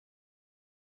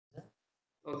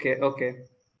Okay, okay.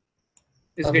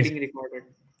 It's Okay. getting recorded.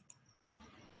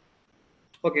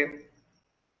 Okay.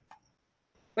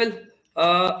 Well,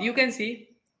 you can see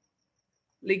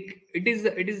like it is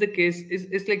the case.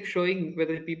 It's like showing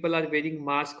whether people are wearing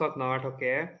mask or not.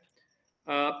 Okay.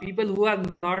 People who are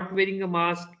not wearing a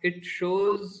mask, it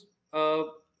shows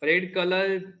red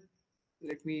color.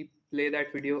 Let me play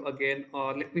that video again,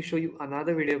 or let me show you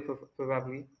another video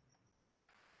probably.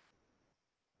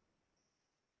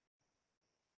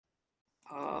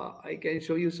 I can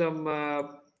show you some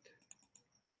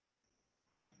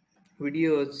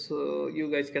videos so you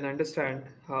guys can understand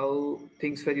how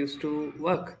things were used to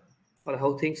work or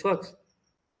how things works.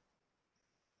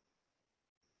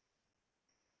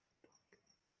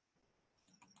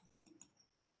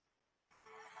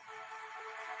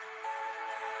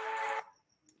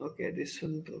 Okay, this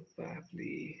one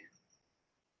probably.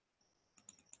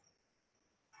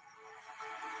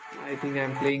 I think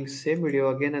I'm playing same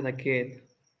video again and again.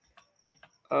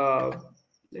 Uh,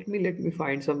 let me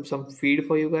find some feed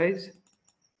for you guys.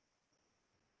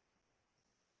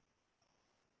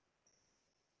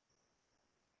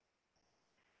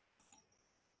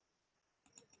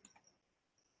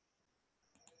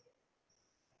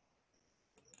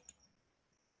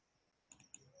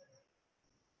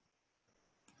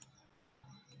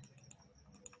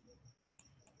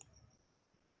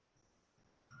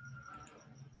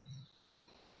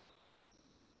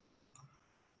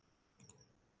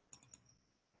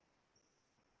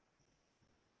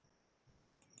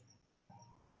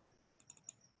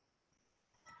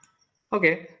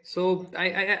 Okay, so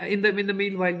in the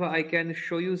meanwhile, I can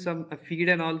show you some feed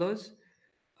and all those.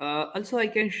 Also, I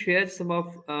can share some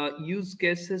of use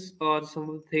cases or some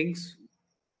of the things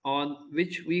on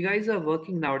which we guys are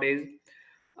working nowadays.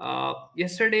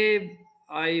 Yesterday,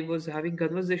 I was having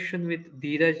conversation with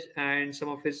Dheeraj and some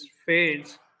of his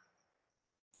friends.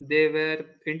 They were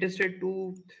interested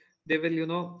to. They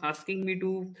were, asking me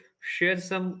to share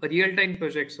some real-time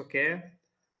projects. Okay,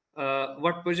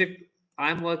 what project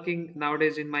I'm working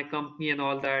nowadays in my company and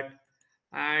all that.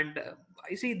 And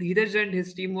I see Dheeraj and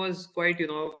his team was quite,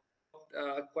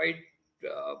 quite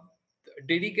uh,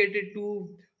 dedicated to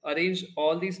arrange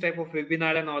all these type of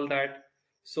webinar and all that.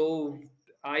 So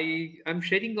I'm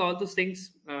sharing all those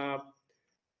things. I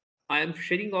am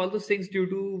sharing all those things due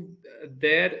to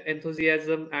their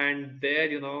enthusiasm and their,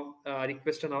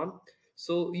 request and all.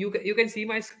 So you can see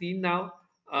my screen now.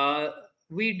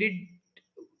 We did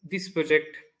this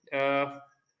project.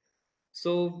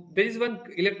 So there is one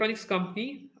electronics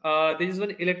company. There is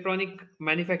one electronic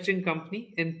manufacturing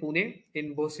company in Pune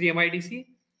in Bhosri MIDC,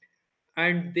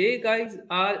 and they guys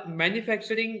are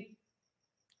manufacturing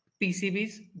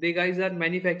PCBs. They guys are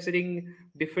manufacturing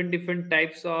different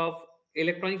types of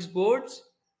electronics boards,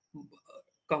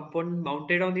 component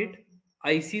mounted on it,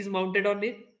 ICs mounted on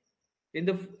it. In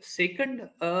the second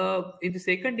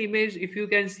image, if you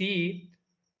can see,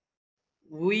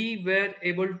 we were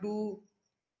able to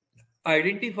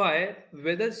identify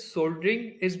whether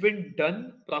soldering is been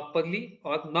done properly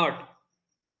or not.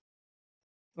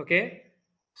 Okay,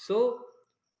 so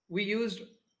we used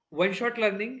one shot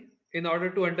learning in order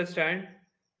to understand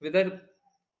whether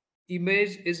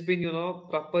image is been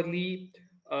properly,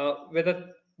 whether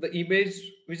the image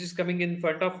which is coming in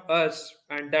front of us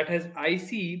and that has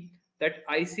IC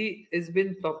is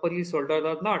been properly soldered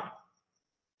or not.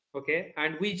 Okay,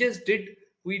 and we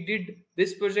did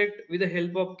this project with the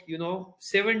help of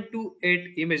 7 to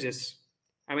 8 images.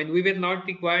 I mean, we were not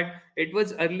required. It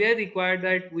was earlier required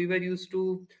that we were used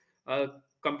to uh,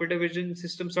 computer vision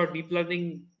systems or deep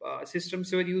learning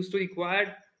systems were used to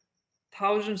require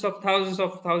thousands of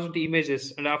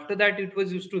images, and after that it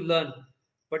was used to learn.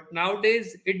 But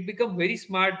nowadays it become very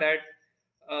smart that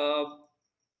uh,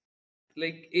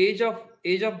 like age of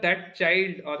that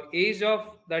child or age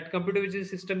of that computer vision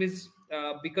system is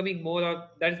becoming more, or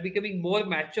that's becoming more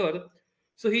mature.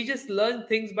 So he just learn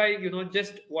things by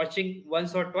just watching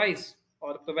once or twice,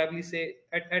 or probably say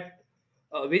at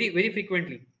very very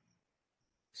frequently.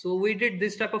 So we did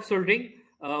this type of soldering.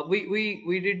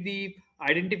 We did the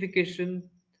identification.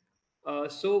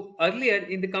 So earlier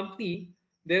in the company,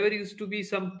 there were used to be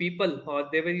some people, or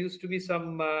there were used to be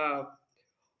some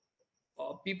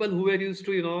people who were used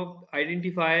to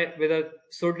identify whether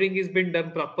soldering is been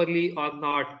done properly or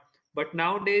not. But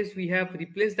nowadays we have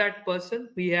replaced that person.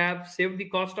 We have saved the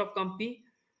cost of company,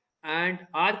 and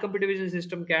our computer vision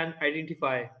system can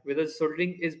identify whether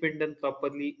soldering is been done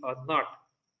properly or not.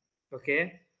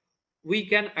 Okay, we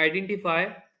can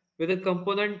identify whether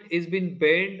component is been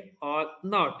bent or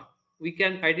not. We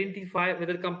can identify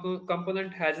whether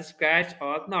component has a scratch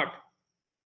or not.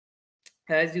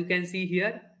 As you can see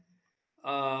here,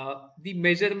 the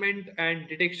measurement and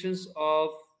detections of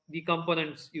the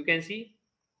components. You can see,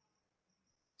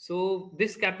 so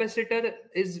this capacitor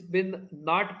is been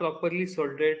not properly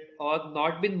soldered or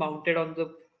not been mounted on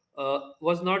the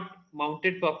was not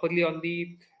mounted properly on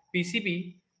the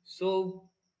PCB. So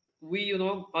we,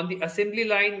 on the assembly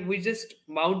line, we just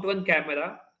mount one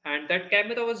camera, and that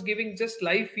camera was giving just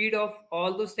live feed of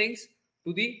all those things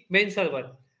to the main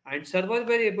server, and server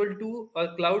were able to,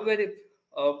 or cloud were,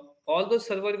 uh, all those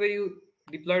server were you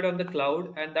deployed on the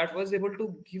cloud, and that was able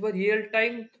to give a real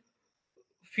time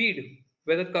feed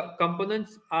whether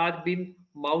components are being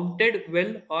mounted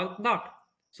well or not.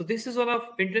 So this is one of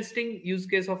interesting use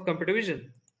case of computer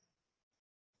vision.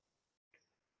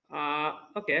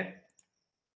 Okay,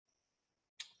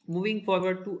 moving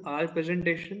forward to our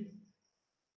presentation.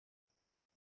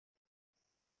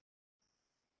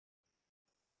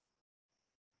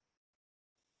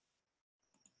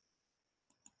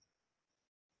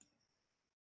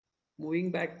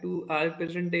 Moving back to our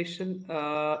presentation,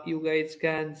 you guys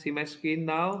can see my screen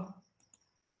now.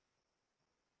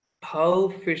 How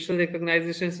facial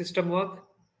recognition system work?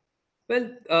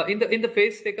 Well, in the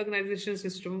face recognition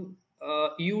system,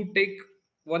 you take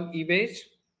one image,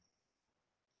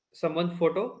 someone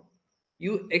photo,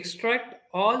 you extract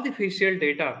all the facial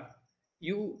data.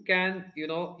 You can,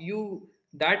 you,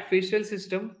 that facial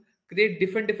system create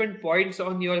different points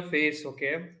on your face.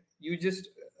 Okay, you just,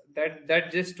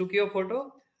 that just took your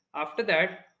photo. After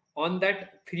that, on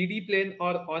that 3D plane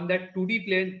or on that 2D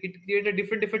plane, it created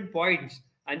different points,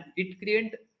 and it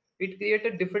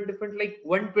created different like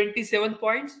 127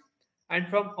 points, and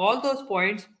from all those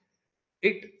points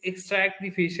it extracts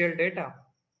the facial data,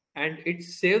 and it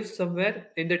saves somewhere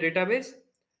in the database.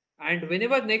 And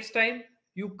whenever next time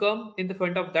you come in the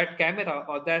front of that camera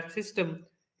or that system,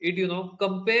 it,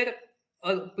 compare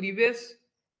a previous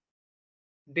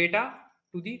data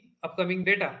to the upcoming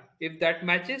data. If that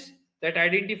matches, that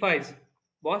identifies,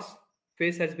 boss,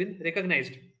 face has been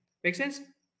recognized. Make sense?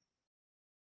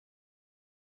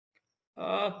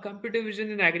 Computer vision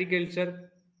in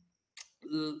agriculture,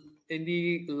 in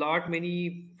the lot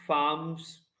many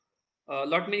farms,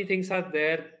 lot many things are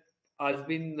there, has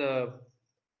been,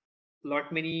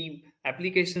 lot many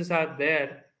applications are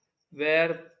there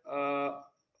where,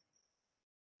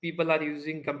 people are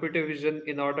using computer vision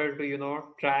in order to,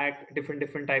 track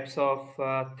different types of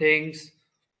things,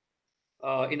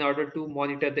 in order to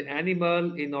monitor the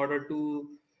animal, in order to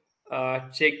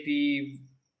check the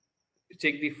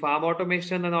farm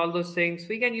automation and all those things.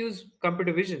 We can use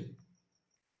computer vision.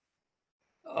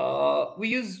 We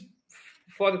use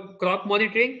for crop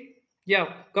monitoring.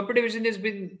 Yeah, computer vision has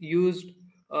been used.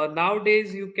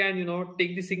 Nowadays you can,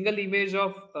 take the single image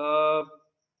of,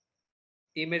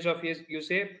 yes, you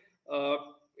say, uh,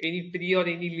 any tree or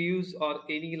any leaves or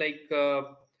any like,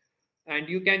 and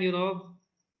you can,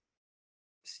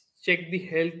 check the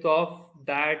health of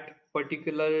that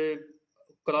particular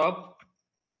crop,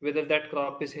 whether that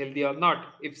crop is healthy or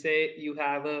not. If say you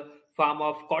have a farm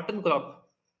of cotton crop,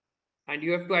 and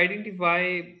you have to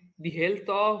identify the health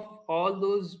of all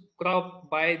those crop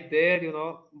by their,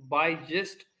 by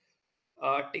just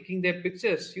taking their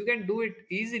pictures. You can do it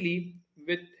easily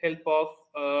with help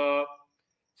of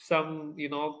some,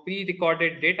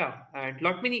 pre-recorded data, and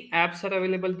lot many apps are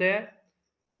available there.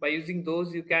 By using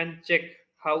those, you can check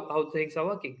how things are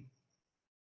working.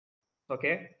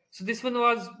 Okay, so this one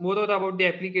was more about the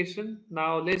application.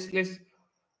 Now let's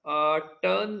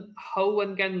turn how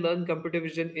one can learn computer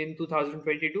vision in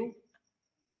 2022.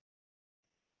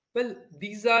 Well,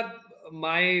 these are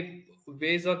my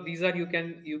ways, or these are, you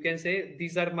can say,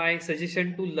 these are my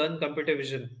suggestion to learn computer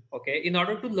vision. Okay, in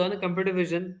order to learn a computer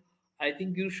vision, I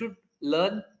think you should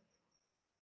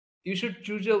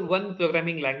choose a one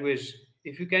programming language.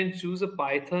 If you can choose a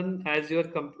Python as your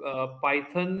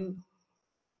Python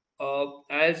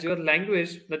as your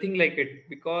language, nothing like it,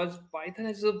 because Python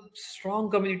has a strong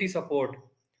community support.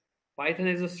 Python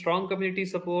has a strong community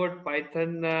support.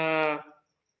 Python,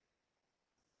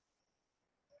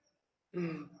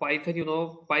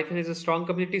 Python is a strong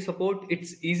community support.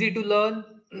 It's easy to learn.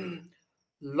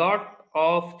 Lot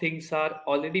of things are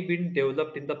already been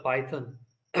developed in the Python,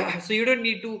 so you don't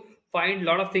need to find a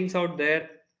lot of things out there.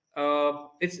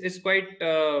 It's quite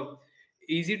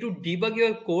easy to debug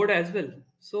your code as well.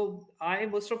 So I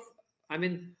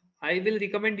mean, I will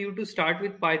recommend you to start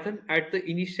with Python at the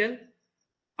initial.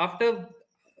 After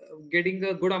getting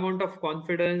a good amount of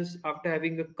confidence, after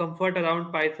having a comfort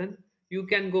around Python, you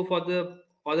can go for the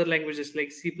other languages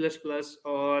like C++,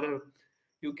 or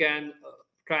you can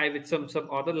try with some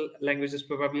other languages,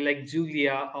 probably like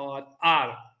Julia or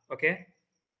R. Okay.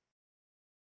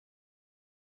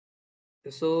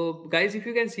 So, guys, if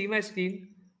you can see my screen,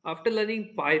 after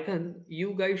learning Python,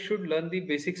 you guys should learn the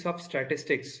basics of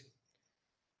statistics.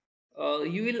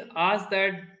 You will ask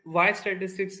that why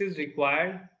statistics is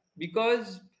required,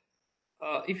 because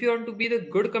if you want to be the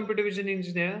good computer vision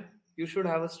engineer, you should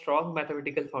have a strong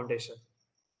mathematical foundation.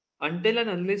 Until and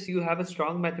unless you have a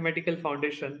strong mathematical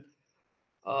foundation,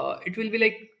 it will be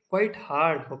like quite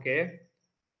hard. Okay,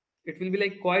 it will be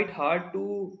like quite hard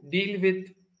to deal with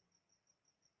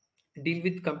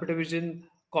computer vision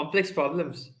complex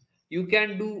problems. You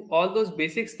can do all those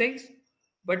basics things,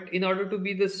 but in order to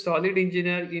be the solid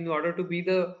engineer, in order to be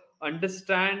the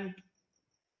understand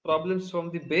problems from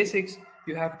the basics,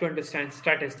 you have to understand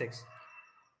statistics.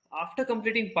 After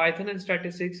completing Python and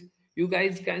statistics, you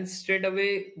guys can straight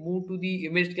away move to the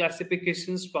image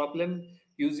classifications problem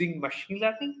using machine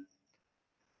learning.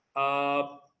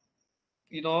 Uh,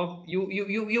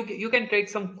 you can take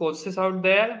some courses out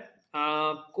there.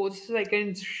 Courses I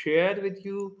can share with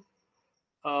you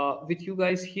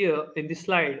guys here in this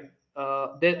slide.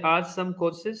 There are some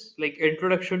courses like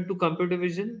Introduction to Computer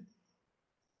Vision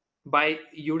by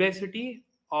Udacity,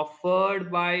 offered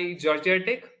by Georgia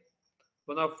Tech,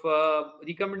 one of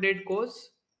recommended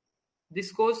course.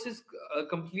 This course is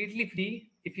completely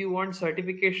free. If you want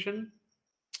certification,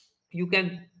 you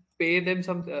can pay them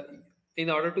some. In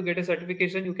order to get a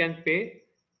certification, you can pay.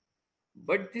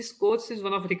 But this course is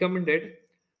one of recommended,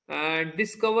 and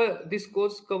this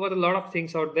course cover a lot of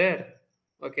things out there.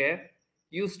 Okay,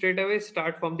 you straight away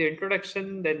start from the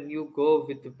introduction, then you go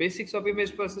with the basics of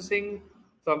image processing,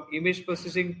 from image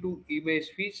processing to image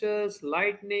features,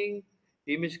 lightning,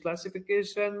 image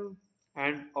classification,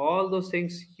 and all those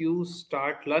things you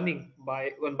start learning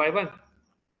by one.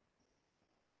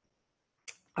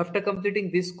 After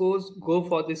completing this course, go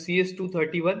for the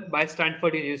CS231 by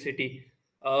Stanford University.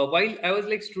 While I was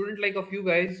like student like of you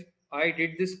guys, I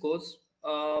did this course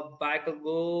back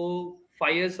ago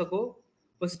 5 years ago.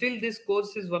 But still, this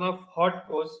course is one of hot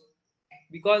course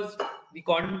because the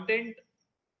content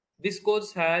this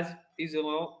course has is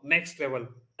next level.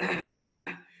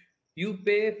 You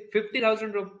pay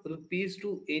 50,000 rupees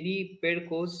to any paid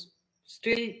course,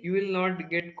 still you will not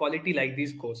get quality like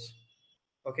this course.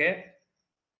 Okay.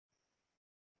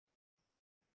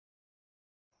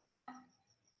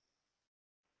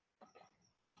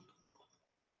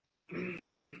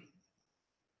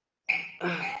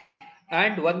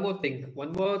 And one more thing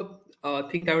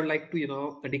I would like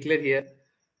to declare here: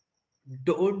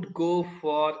 don't go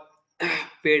for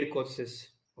paid courses.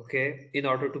 Okay, in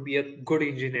order to be a good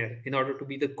engineer, in order to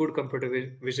be the good computer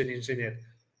vision engineer,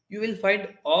 you will find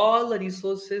all the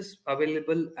resources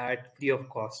available at free of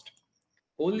cost.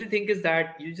 Only thing is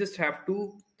that you just have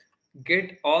to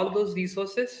get all those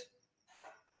resources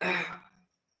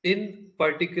in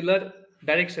particular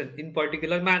direction, in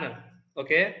particular manner.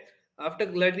 Okay, after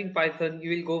learning Python,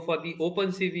 you will go for the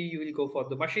OpenCV, you will go for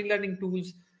the machine learning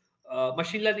tools,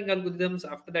 machine learning algorithms.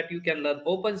 After that, you can learn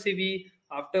OpenCV.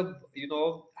 After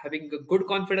having a good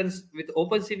confidence with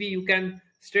OpenCV, you can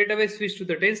straight away switch to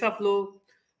the TensorFlow,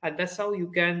 and that's how you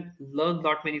can learn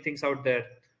lot many things out there.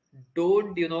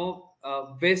 Don't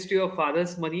waste your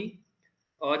father's money,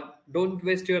 or don't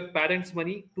waste your parents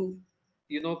money to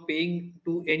paying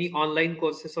to any online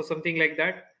courses or something like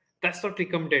that. That's not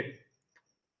recommended.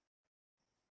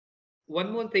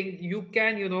 One more thing, you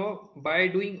can by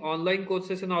doing online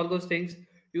courses and all those things,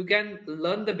 you can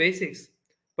learn the basics,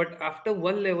 but after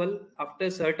one level, after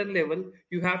a certain level,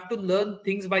 you have to learn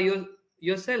things by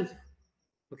yourself.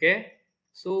 Okay,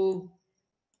 so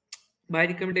my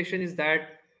recommendation is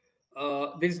that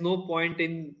there is no point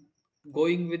in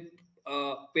going with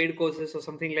paid courses or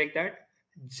something like that.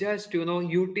 Just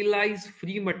utilize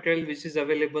free material which is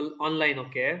available online.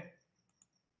 Okay.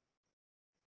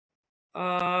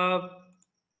 uh,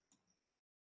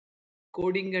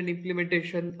 Coding and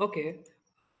implementation. Okay,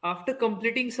 after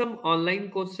completing some online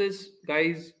courses,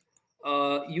 guys,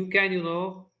 you can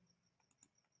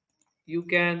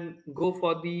go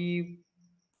for the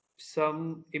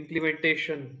some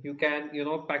implementation. You can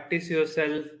practice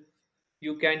yourself.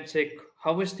 You can check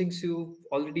how much things you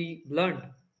already learned.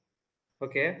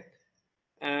 Okay,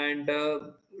 and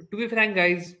to be frank,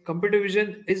 guys, computer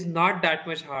vision is not that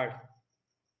much hard.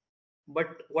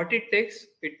 But what it takes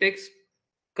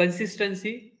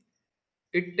consistency.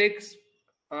 It takes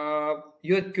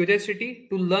your curiosity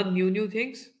to learn new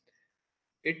things.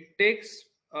 It takes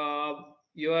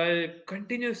your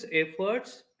continuous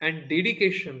efforts and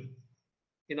dedication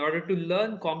in order to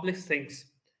learn complex things.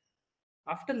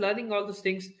 After learning all those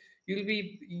things,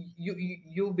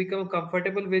 you become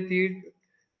comfortable with it.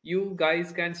 You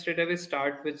guys can straight away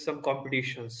start with some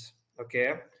competitions.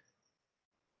 Okay,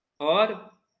 Or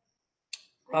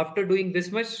after doing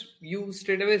this much, you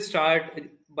straight away start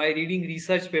by reading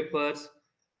research papers.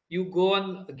 You go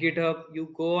on GitHub,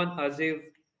 you go on Aziv,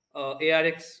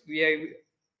 arxviv.org.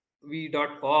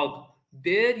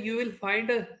 There you will find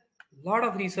a lot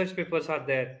of research papers are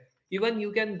there. Even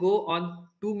you can go on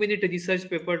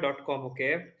 2minuteresearchpaper.com,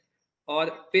 okay,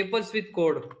 or papers with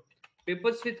code.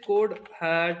 Papers with code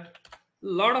had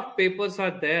lot of papers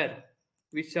are there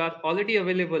which are already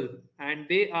available, and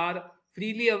they are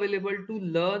freely available to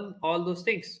learn all those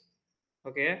things,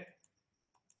 okay.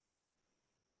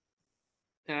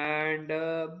 And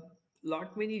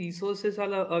lot many resources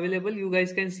are available. You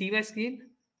guys can see my screen.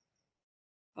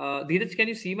 Dheeraj, can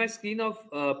you see my screen of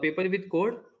paper with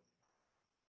code?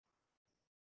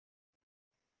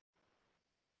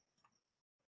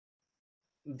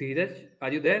 Dheeraj,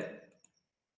 are you there?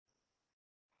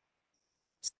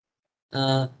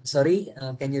 Sorry,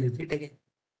 can you repeat again?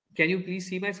 Can you please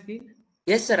see my screen?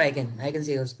 Yes, sir, I can. I can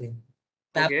see your screen.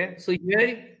 Tab. Okay, so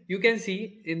here you can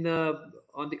see in the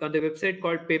on the website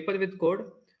called Paper with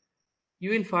Code, you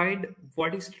will find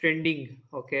what is trending.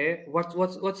 Okay, what's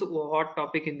a hot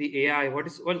topic in the AI?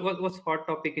 What's hot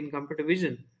topic in computer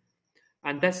vision?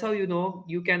 And that's how you know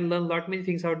you can learn lot many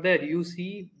things out there. You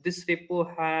see, this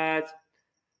repo has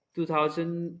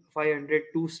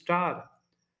 2,502 star,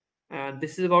 and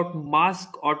this is about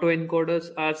mask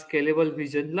autoencoders as scalable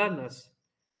vision learners.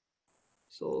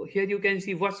 So here you can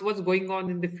see what's going on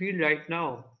in the field right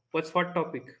now. What's hot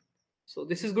topic. So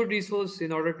this is good resource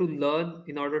in order to learn,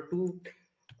 in order to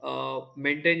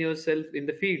maintain yourself in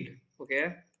the field.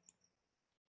 Okay,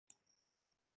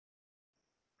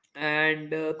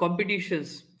 and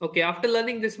competitions. Okay, after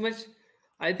learning this much,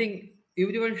 I think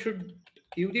everyone should,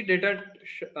 every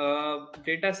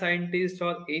data scientist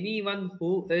or anyone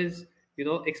who is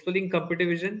exploring computer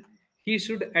vision, he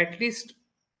should at least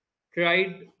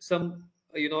tried some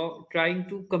trying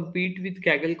to compete with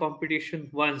Kaggle competition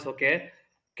once. Okay,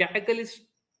 Kaggle is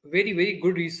very very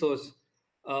good resource.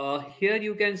 Here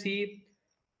you can see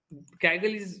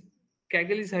Kaggle is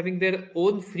Kaggle is having their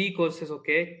own free courses.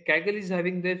 Okay, Kaggle is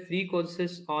having their free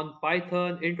courses on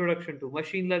Python, Introduction to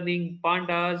Machine Learning,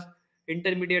 Pandas,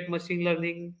 Intermediate Machine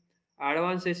Learning,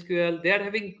 Advanced SQL. They are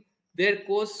having their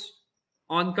course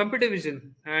on computer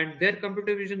vision, and their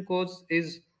computer vision course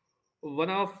is one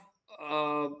of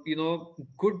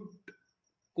good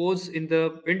course in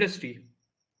the industry.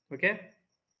 Okay,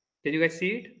 can you guys see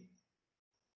it?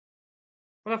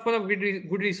 One of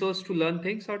good resource to learn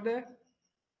things out there.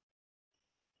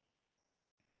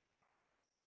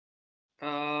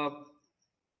 Uh,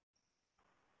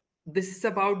 this is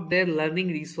about their learning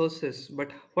resources,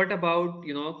 but what about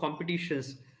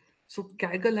competitions? So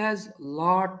Kaggle has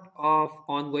lot of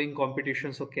ongoing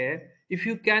competitions. Okay, if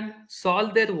you can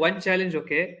solve their one challenge,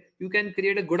 okay, you can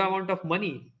create a good amount of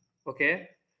money. Okay,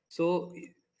 so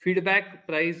feedback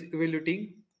prize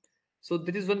evaluating. So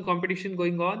there is one competition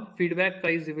going on, feedback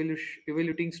prize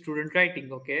evaluating student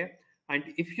writing. Okay, and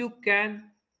if you can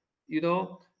you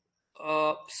know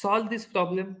solve this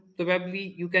problem,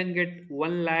 probably you can get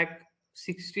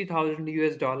 1,60,000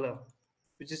 US dollar,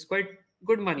 which is quite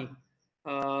good money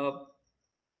uh,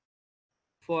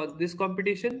 for this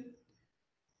competition.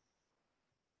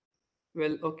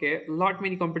 Well, okay, lot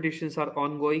many competitions are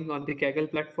ongoing on the Kaggle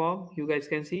platform. You guys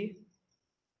can see,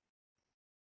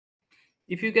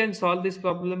 if you can solve this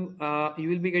problem, you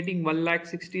will be getting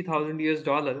 1,60,000 US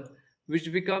dollar, which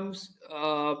becomes,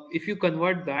 if you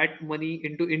convert that money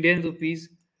into Indian rupees,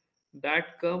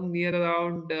 that come near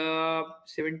around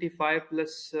 75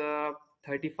 plus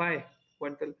 35,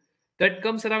 that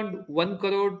comes around 1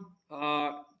 crore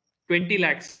 20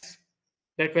 lakhs.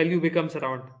 That value becomes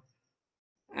around.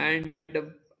 And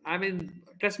I mean,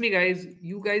 trust me, guys,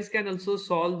 you guys can also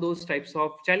solve those types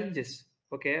of challenges.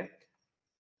 Okay,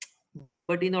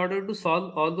 but in order to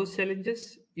solve all those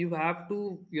challenges, you have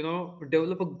to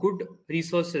develop a good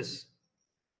resources.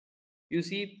 You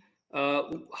see,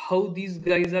 how these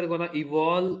guys are gonna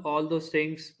evolve all those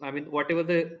things. I mean, whatever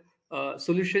the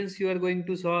solutions you are going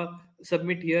to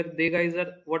submit here, they guys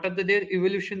are, what are their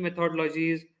evolution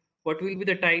methodologies, what will be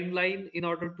the timeline in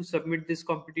order to submit this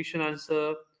competition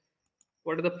answer,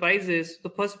 what are the prizes.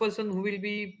 The first person who will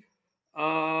be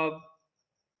uh,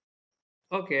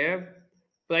 okay.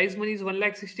 Prize money is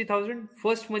 1,60,000.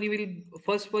 First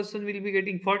person will be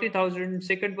getting 40,000.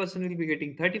 Second person will be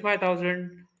getting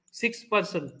 35,000. Sixth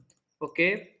person.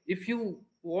 Okay. If you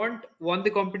won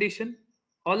the competition,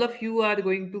 all of you are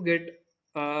going to get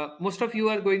most of you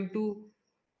are going to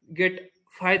get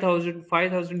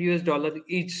 5,000 US dollar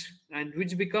each, and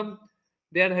which become,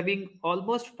 they are having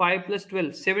almost 5 plus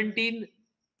 12, 17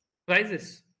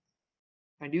 prizes.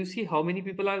 And you see how many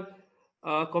people are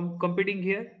competing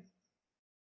here?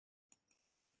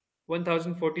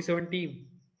 1047 team.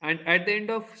 And at the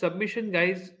end of submission,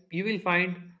 guys, you will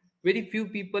find very few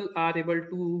people are able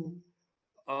to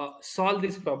solve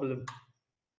this problem.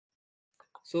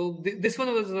 So this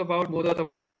one was about more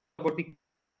about the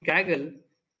Kaggle.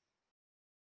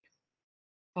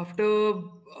 After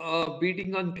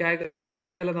beating on Kaggle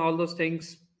and all those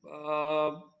things,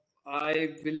 I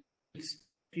will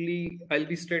I'll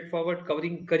be straightforward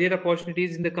covering career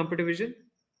opportunities in the computer vision.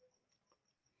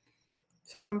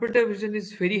 So computer vision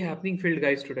is very happening field,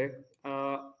 guys, today.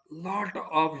 Lot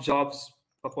of jobs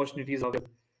opportunities out there.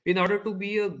 In order to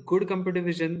be a good computer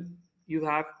vision, you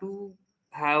have to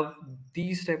have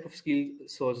these type of skill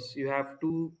source. You have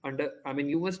to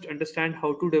you must understand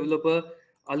how to develop a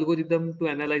algorithm to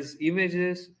analyze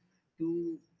images.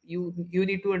 You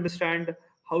need to understand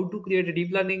how to create a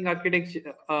deep learning architects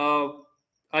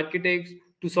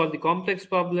to solve the complex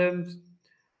problems.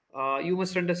 You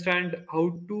must understand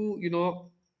how to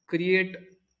create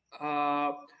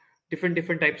uh,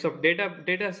 different types of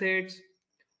data sets,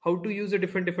 how to use the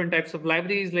different types of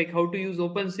libraries, like how to use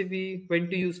OpenCV, when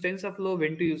to use TensorFlow,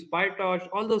 when to use PyTorch.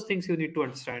 All those things you need to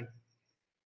understand.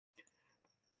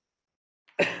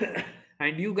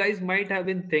 And you guys might have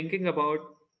been thinking about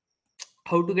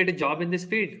how to get a job in this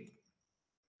field.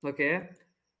 Okay,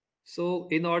 so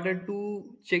in order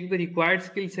to check the required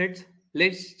skill sets,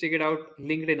 let's check it out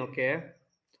LinkedIn. Okay,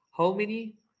 how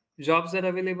many jobs are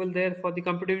available there for the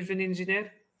computer vision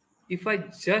engineer? If I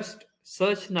just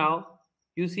search now,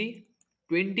 you see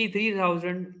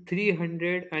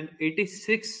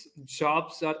 23,386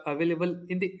 jobs are available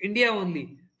in the India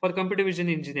only for computer vision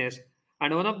engineers.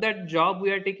 And one of that job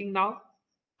we are taking now,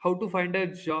 how to find a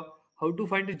job, how to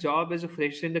find a job as a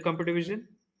fresher in the computer vision.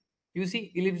 You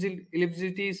see,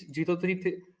 eligibility is 0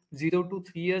 to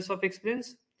 3 years of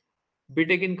experience,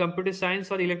 BTech in computer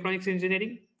science or electronics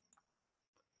engineering,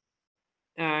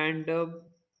 and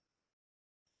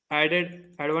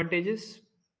added advantages,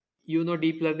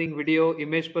 deep learning, video,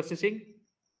 image processing.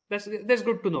 That's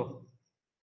good to know.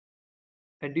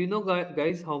 And do you know,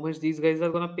 guys, how much these guys are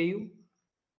gonna pay you?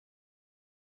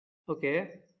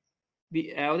 Okay,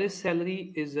 the average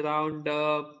salary is around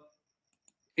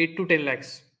 8 to 10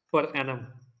 lakhs per annum.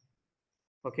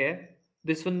 Okay,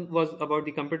 this one was about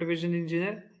the computer vision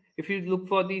engineer. If you look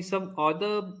for the some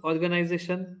other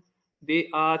organization, they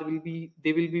will be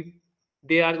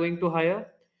they are going to hire.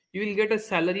 You will get a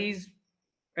salaries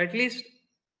at least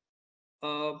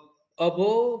uh,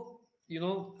 above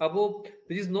above.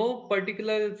 There is no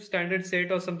particular standard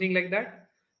set or something like that,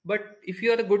 but if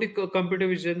you are a good computer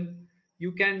vision,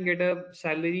 you can get a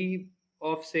salary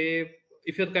of, say,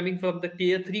 if you're coming from the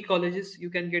tier 3 colleges, you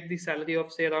can get the salary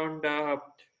of, say, around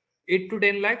 8 to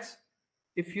 10 lakhs.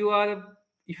 if you are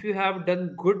if you have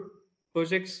done good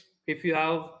projects, if you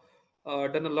have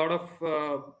done a lot of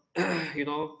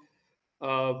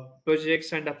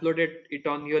projects and uploaded it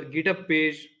on your GitHub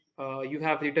page, you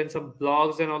have written some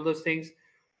blogs and all those things,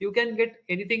 you can get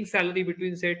anything salary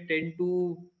between, say, 10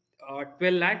 to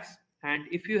 12 lakhs. And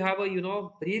if you have a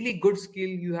really good skill,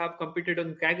 you have competed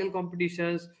on Kaggle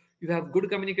competitions, you have good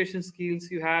communication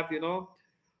skills, you have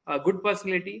a good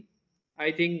personality,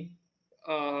 I think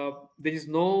uh, there is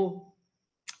no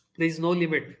there is no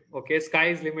limit. Okay, sky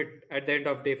is limit at the end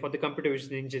of day for the computer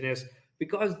vision engineers,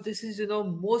 because this is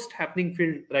most happening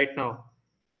field right now.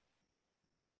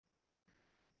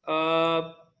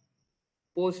 uh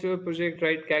Post your project,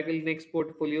 right? Kaggle next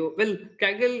portfolio. Well,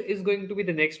 Kaggle is going to be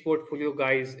the next portfolio,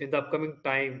 guys, in the upcoming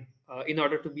time. In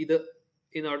order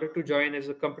to join as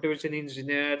a computer vision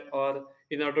engineer, or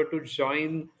in order to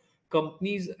join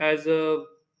companies as a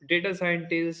data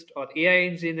scientist or AI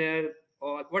engineer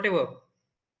or whatever,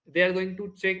 they are going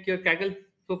to check your Kaggle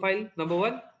profile, number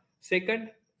one. Second,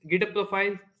 GitHub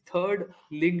profile. Third,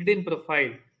 LinkedIn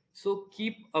profile. So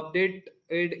keep updated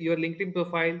your LinkedIn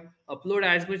profile. Upload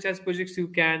as much as projects you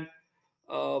can.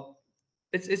 Uh,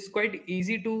 it's quite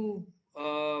easy to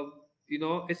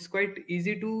it's quite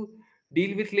easy to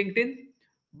deal with LinkedIn,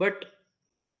 but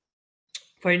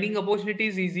finding opportunity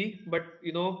is easy. But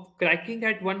cracking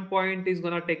at one point is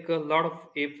gonna take a lot of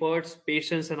efforts,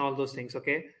 patience, and all those things.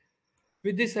 Okay,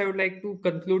 with this, I would like to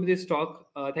conclude this talk.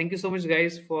 Thank you so much,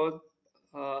 guys, for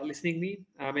listening me.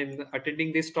 I mean,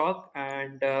 attending this talk,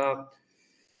 and I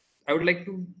would like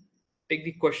to take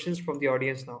the questions from the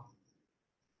audience now.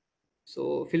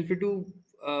 So feel free to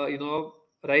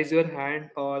raise your hand,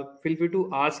 or feel free to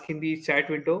ask in the chat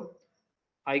window.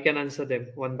 I can answer them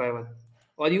one by one,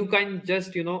 or you can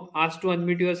just ask to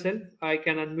unmute yourself. I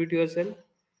can unmute yourself.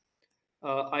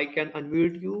 I can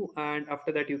unmute you, and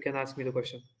after that, you can ask me the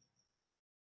question.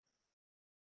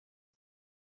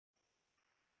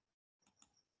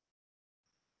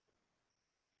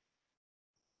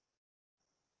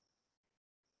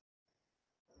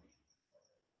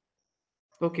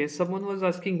 Okay, someone was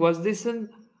asking, was this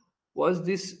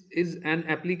is an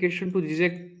application to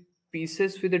reject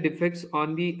pieces with the defects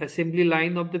on the assembly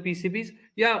line of the PCBs?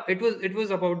 Yeah, it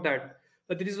was about that.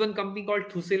 But there is one company called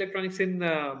Thuse Electronics in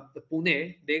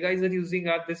Pune. They guys are using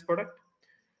this product,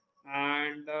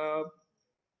 and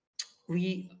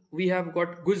we have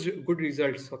got good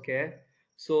results. Okay,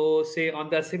 so say on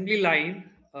the assembly line,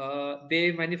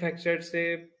 they manufactured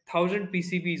say 1,000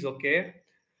 PCBs. Okay,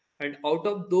 and out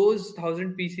of those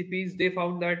 1,000 PCBs, they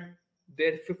found that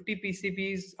their 50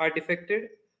 PCBs are defected.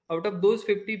 Out of those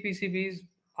 50 PCBs,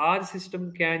 our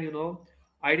system can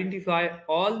identify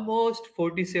almost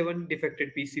 47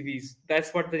 defected PCBs.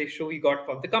 That's what the ratio we got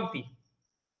from the company.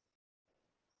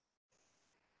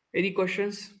 Any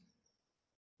questions,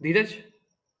 Dheeraj?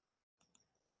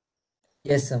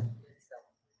 Yes, sir.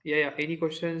 Yeah. Any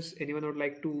questions? Anyone would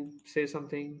like to say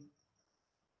something?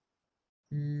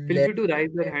 Feel There, free to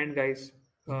raise your hand, guys.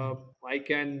 yeah. Uh, I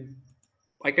can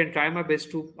I can try my best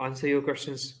to answer your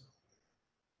questions.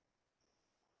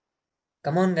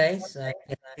 Come on, guys.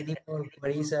 If any more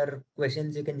queries or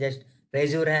questions, you can just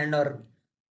raise your hand, or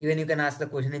even you can ask the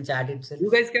question in chat You itself.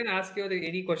 guys can ask your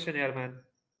any question here, man.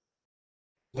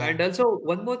 Yeah. And also,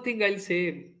 one more thing I'll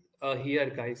say here,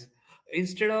 guys.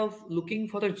 Instead of looking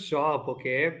for a job,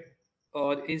 okay,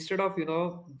 or instead of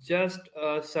just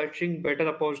searching better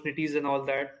opportunities and all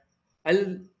that,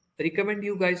 I'll recommend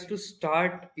you guys to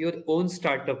start your own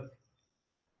startup.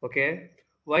 Okay,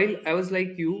 while I was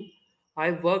like you,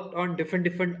 I worked on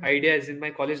different ideas in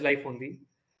my college life only,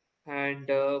 and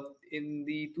in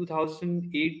the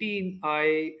 2018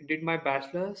 I did my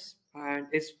bachelor's, and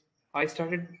I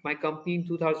started my company in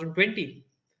 2020.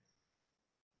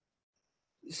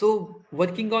 So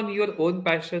working on your own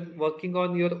passion, working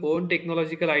on your own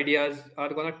technological ideas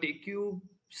are gonna take you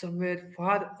somewhere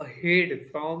far ahead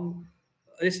from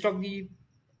rest of the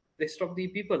rest of the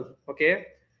people. Okay,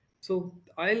 so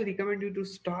I'll recommend you to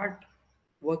start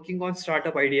working on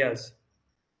startup ideas.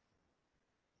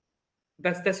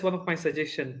 That's one of my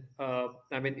suggestion.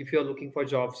 I mean, if you're looking for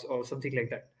jobs or something like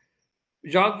that,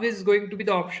 job is going to be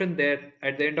the option there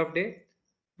at the end of day,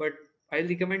 but I'll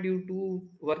recommend you to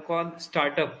work on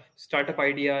startup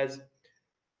ideas.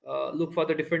 Look for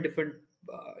the different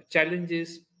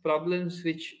challenges, problems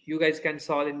which you guys can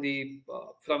solve in the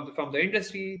from the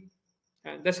industry,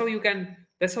 and that's how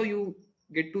you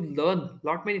get to learn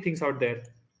lot many things out there.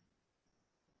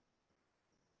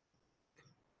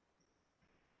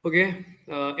 Okay,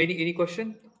 any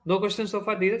question? No questions so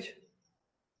far, Dheeraj?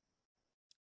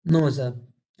 No, sir.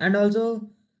 And also,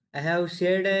 I have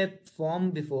shared a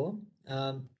form before,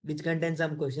 which contains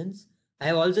some questions. I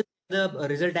have also the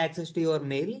result access to your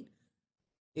mail.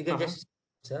 You can Uh-huh. just,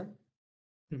 sir,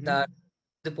 the Mm-hmm.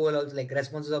 the poll also, like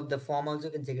responses of the form also,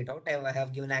 you can check it out. I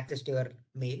have given access to your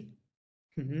mail.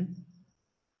 Mm-hmm.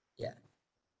 Yeah,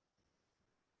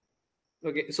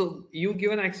 Okay, so you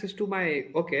given access to my,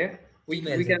 okay. We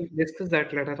Gmail, sir. can discuss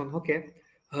that later on. Okay,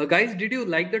 guys, did you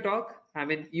like the talk? I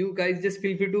mean, you guys just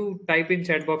feel free to type in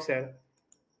chat box here.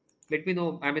 Let me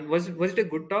know. I mean, was it a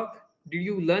good talk? Did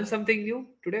you learn something new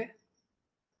today?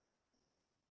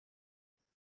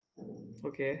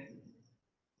 Okay.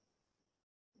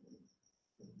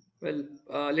 Well,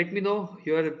 let me know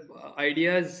your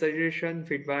ideas, suggestion,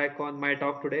 feedback on my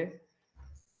talk today.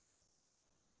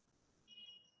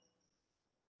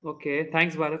 Okay.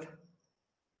 Thanks, Bharat.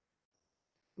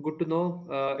 Good to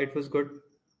know. It was good.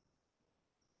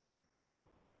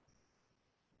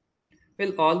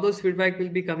 Well, all those feedback will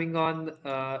be coming on,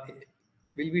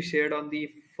 will be shared on the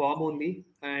form only,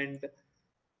 and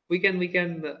we can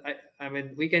I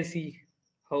mean we can see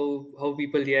how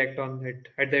people react on it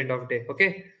at the end of the day.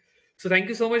 Okay, so thank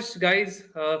you so much, guys,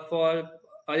 for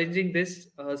arranging this.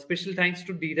 Special thanks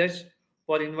to Dheeraj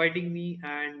for inviting me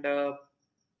and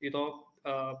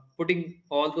putting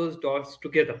all those dots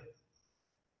together.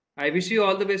 I wish you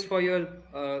all the best for your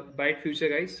bright future,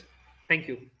 guys. Thank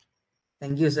you.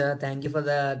 Thank you, sir. Thank you for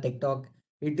the tech talk.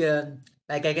 It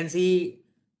like I can see,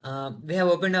 we have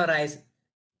opened our eyes.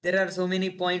 There are so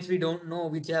many points we don't know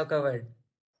which you have covered.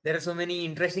 There are so many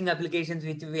interesting applications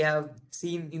which we have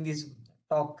seen in this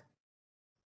talk.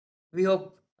 We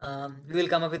hope we will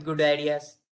come up with good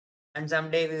ideas, and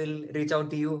someday we will reach out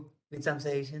to you with some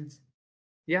suggestions.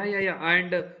 Yeah.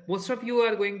 And most of you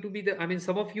are going to be the. I mean,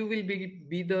 some of you will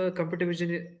be the computer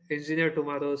vision engineer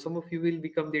tomorrow. Some of you will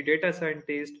become the data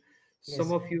scientist. Some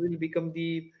Yes. of you will become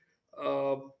the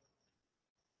uh,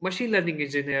 machine learning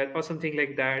engineer or something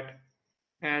like that.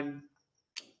 And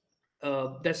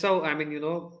that's how. I mean,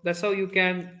 that's how you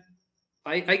can.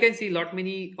 I can see lot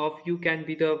many of you can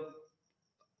be the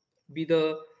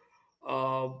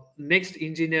next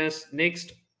engineers,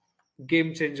 next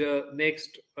game changer,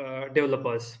 next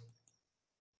developers.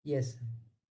 Yes.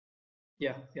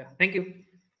 Yeah, yeah. Thank you.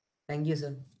 Thank you,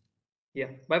 sir.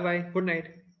 Yeah. Bye bye. Good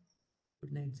night.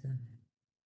 Good night, sir.